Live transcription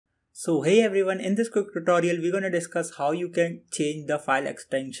So hey everyone, in this quick tutorial we're going to discuss how you can change the file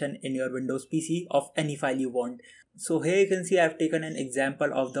extension in your Windows PC of any file you want. So here you can see I've taken an example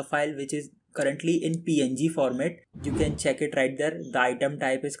of the file which is currently in PNG format. You can check it right there. The item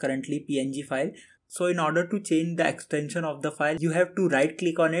type is currently PNG file. So in order to change the extension of the file, you have to right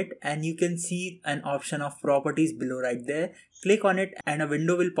click on it and you can see an option of properties below right there. Click on it and a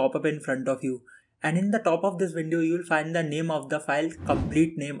window will pop up in front of you. And in the top of this window you will find the name of the file,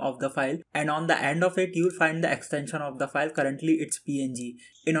 complete name of the file, and on the end of it you will find the extension of the file. Currently it's PNG.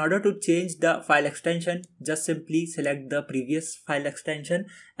 In order to change the file extension, just simply select the previous file extension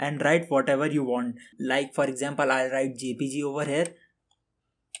and write whatever you want. Like for example, I'll write JPG over here.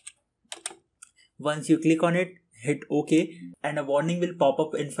 Once you click on it, hit OK and a warning will pop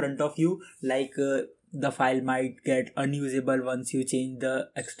up in front of you like the file might get unusable once you change the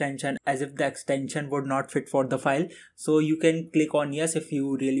extension, as if the extension would not fit for the file. So you can click on yes if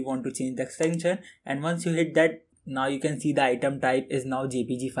you really want to change the extension, and once you hit that, now you can see the item type is now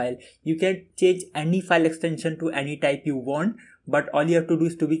JPG file. You can change any file extension to any type you want, but all you have to do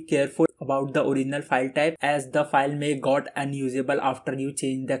is to be careful about the original file type, as the file may got unusable after you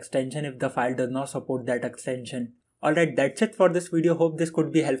change the extension if the file does not support that extension. Alright, that's it for this video. Hope this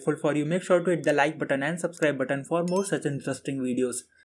could be helpful for you. Make sure to hit the like button and subscribe button for more such interesting videos.